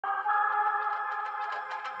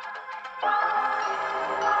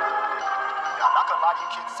gonna lie to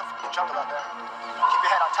you kids, it's a fucking jungle out there. Keep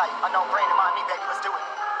your head on tight. I know brain and mind me, baby, let's do it.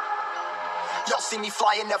 Y'all see me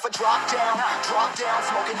flying, never drop down,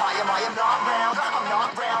 smoking high, I am not round, I'm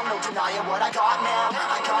not round, no denying what I got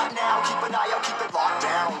now, keep an eye out, keep it locked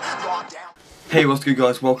down. Hey, what's good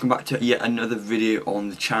guys, welcome back to yet another video on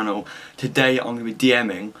the channel. Today I'm going to be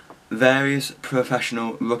DMing various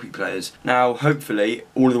professional rugby players. Now hopefully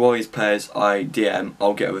all of the Warriors players I DM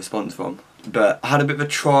I'll get a response from. But I had a bit of a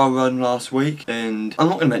trial run last week and I'm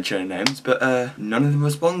not going to mention any names, but none of them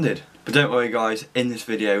responded. But don't worry guys, in this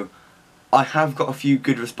video I have got a few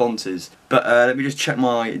good responses, but let me just check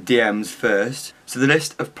my DMs first. So the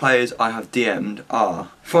list of players I have DM'd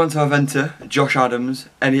are Francois Venter, Josh Adams,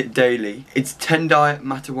 Elliot Daly, it's Tendai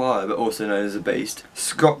Matawara, but also known as a beast,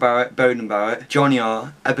 Scott Barrett, Bowden Barrett, Johnny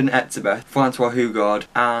R, Eben Etzebeth, Francois Hugard,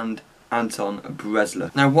 and Anton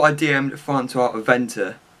Bresler. Now what I DM'd Francois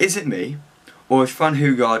Venter, is it me? Or is Fran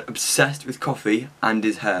Hugard obsessed with coffee and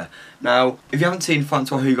his hair? Now, if you haven't seen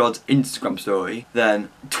Francois Hugard's Instagram story, then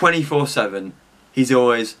 24/7 he's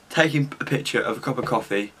always taking a picture of a cup of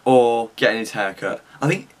coffee or getting his hair cut. I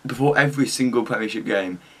think before every single Premiership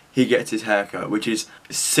game he gets his hair cut, which is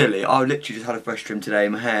silly. I literally just had a fresh trim today,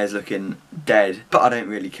 my hair's looking dead, but I don't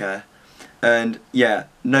really care. And yeah,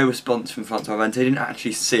 no response from Francois Venter, he didn't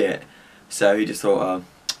actually see it, so he just thought,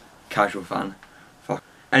 oh, casual fan.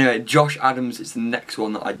 Anyway, Josh Adams is the next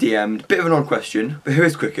one that I DM'd. Bit of an odd question, but who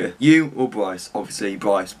is quicker? You or Bryce? Obviously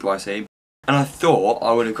Bryce Heem. And I thought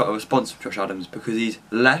I would have got a response from Josh Adams because he's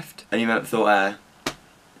left and you might have thought,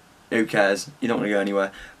 who cares, you're not going to go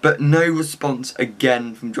anywhere. But no response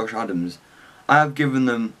again from Josh Adams. I have given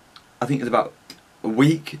them, I think it's about a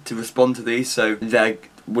week to respond to these, so they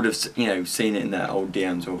would have, you know, seen it in their old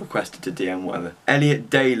DMs or requested to DM, whatever. Elliot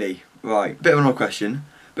Daly, right, bit of an odd question.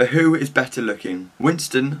 But who is better looking,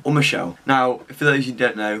 Winston or Michelle? Now, for those who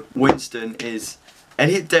don't know, Winston is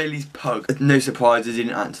Elliot Daly's pug. No surprises, he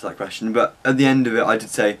didn't answer that question, but at the end of it I did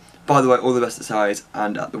say, by the way, all the best at size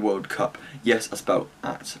and at the World Cup. Yes, I spelled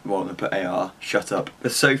at rather than put AR, shut up.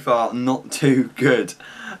 But so far, not too good.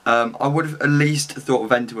 I would have at least thought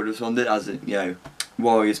Venter would have responded as a, you know,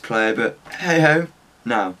 Warriors player, but hey ho.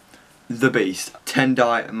 Now, the beast,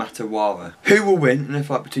 Tendai Matawara. Who will win in a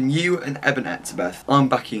fight between you and Eben Etzebeth? I'm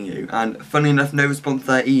backing you, and funny enough, no response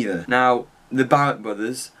there either. Now, the Barrett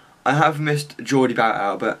brothers, I have missed Geordie Barrett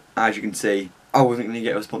out, but as you can see, I wasn't going to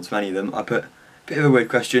get a response from any of them. I put a bit of a weird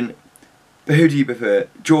question, but who do you prefer,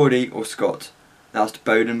 Geordie or Scott? That's to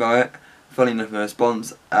Bowden Barrett. Funny enough, no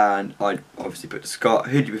response, and I obviously put to Scott.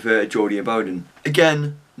 Who do you prefer, Geordie or Bowden?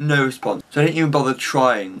 Again, no response. So I didn't even bother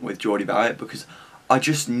trying with Geordie Barrett because I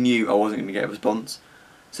just knew I wasn't going to get a response.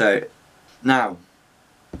 So, now,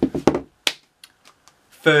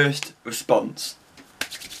 first response.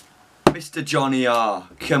 Mr. Johnny R.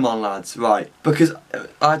 Come on lads, right. Because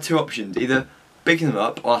I had two options, either bigging them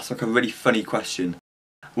up or ask like a really funny question.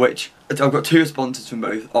 Which, I've got two responses from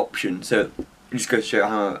both options, so it just goes to show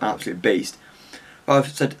how I'm an absolute beast. I've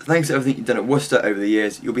said, thanks for everything you've done at Worcester over the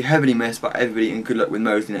years. You'll be heavily missed by everybody and good luck with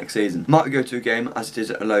Moseley next season. Might go to a game as it is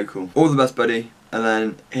at a local. All the best, buddy. And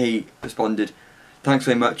then he responded, thanks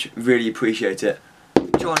very much, really appreciate it.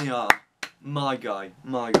 Johnny R, my guy.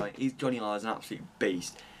 Johnny R is an absolute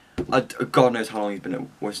beast. God knows how long he's been at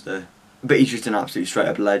Worcester, but he's just an absolute straight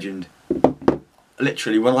up legend.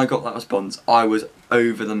 Literally, when I got that response, I was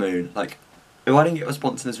over the moon. Like, if I didn't get a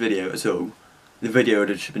response in this video at all, the video would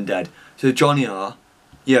have just been dead. So Johnny R,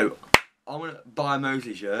 yo, I'm going to buy a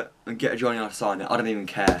Moseley shirt and get a Johnny R to sign it. I don't even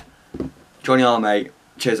care. Johnny R, mate,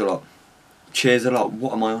 cheers a lot. Cheers a lot.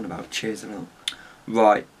 What am I on about? Cheers a lot.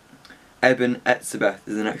 Right. Eben Etzebeth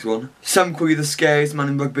is the next one. Some call you the scariest man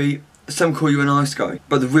in rugby. Some call you a nice guy.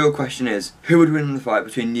 But the real question is, who would win in the fight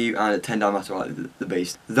between you and Tendai Matawara, the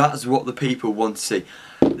beast? That's what the people want to see.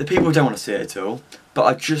 The people don't want to see it at all. But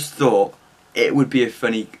I just thought it would be a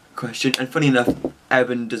funny question. And funny enough,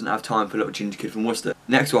 Eben doesn't have time for a little ginger kid from Worcester.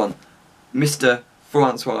 Next one. Mr.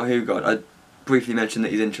 Francois Hugard. I briefly mentioned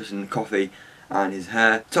that he's interested in coffee and his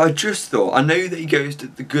hair. So I just thought, I know that he goes to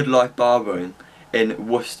the Good Life Barbering in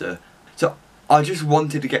Worcester, so I just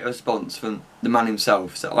wanted to get a response from the man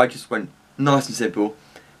himself, so I just went nice and simple,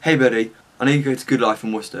 hey buddy, I know you go to Good Life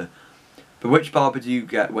in Worcester, but which barber do you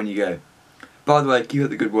get when you go? By the way, keep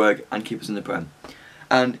up the good work and keep us in the Prem.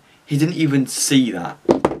 And he didn't even see that,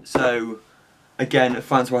 so again,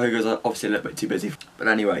 Francois Hugo's obviously a little bit too busy, but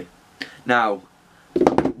anyway. Now,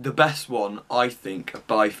 the best one, I think,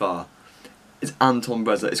 by far, is Anton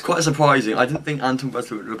Bresler. It's quite surprising. I didn't think Anton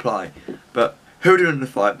Bresler would reply. But who would win the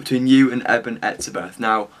fight between you and Eben Etzebeth?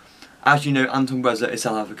 Now, as you know, Anton Bresler is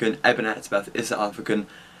South African, Eben Etzebeth is South African.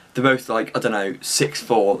 They're both like, I don't know,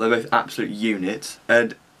 6'4", they're both absolute units,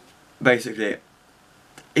 and basically,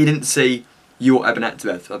 he didn't see you or Eben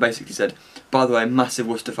Etzebeth. I basically said, by the way, massive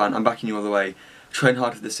Worcester fan, I'm backing you all the way, train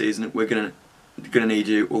hard for this season, we're gonna need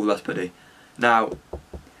you, all the best, buddy. Now,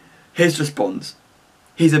 his response,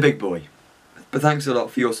 he's a big boy, but thanks a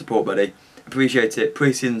lot for your support, buddy, appreciate it,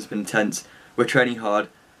 pre-season's been intense, we're training hard,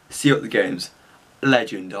 see you at the games.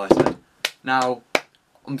 Legend, I said. Now,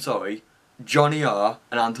 I'm sorry, Johnny R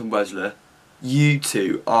and Anton Wesler, you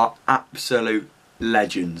two are absolute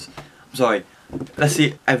legends. I'm sorry, let's see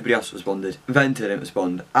if everybody else responded. Venter didn't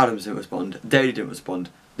respond, Adams didn't respond, Daly didn't respond,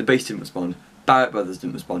 The Beast didn't respond, Barrett Brothers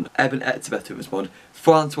didn't respond, Eben Etzebeth didn't respond,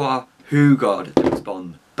 Francois Hugard didn't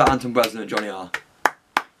respond, but Anton Wesler and Johnny R.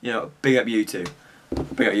 You know, big up you two.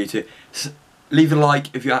 Big up you two. Leave a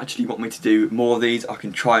like if you actually want me to do more of these. I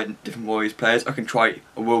can try different Warriors players. I can try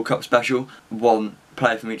a World Cup special, one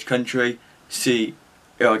player from each country, see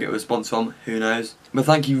who I get a response from, who knows. But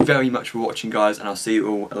thank you very much for watching, guys, and I'll see you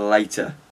all later.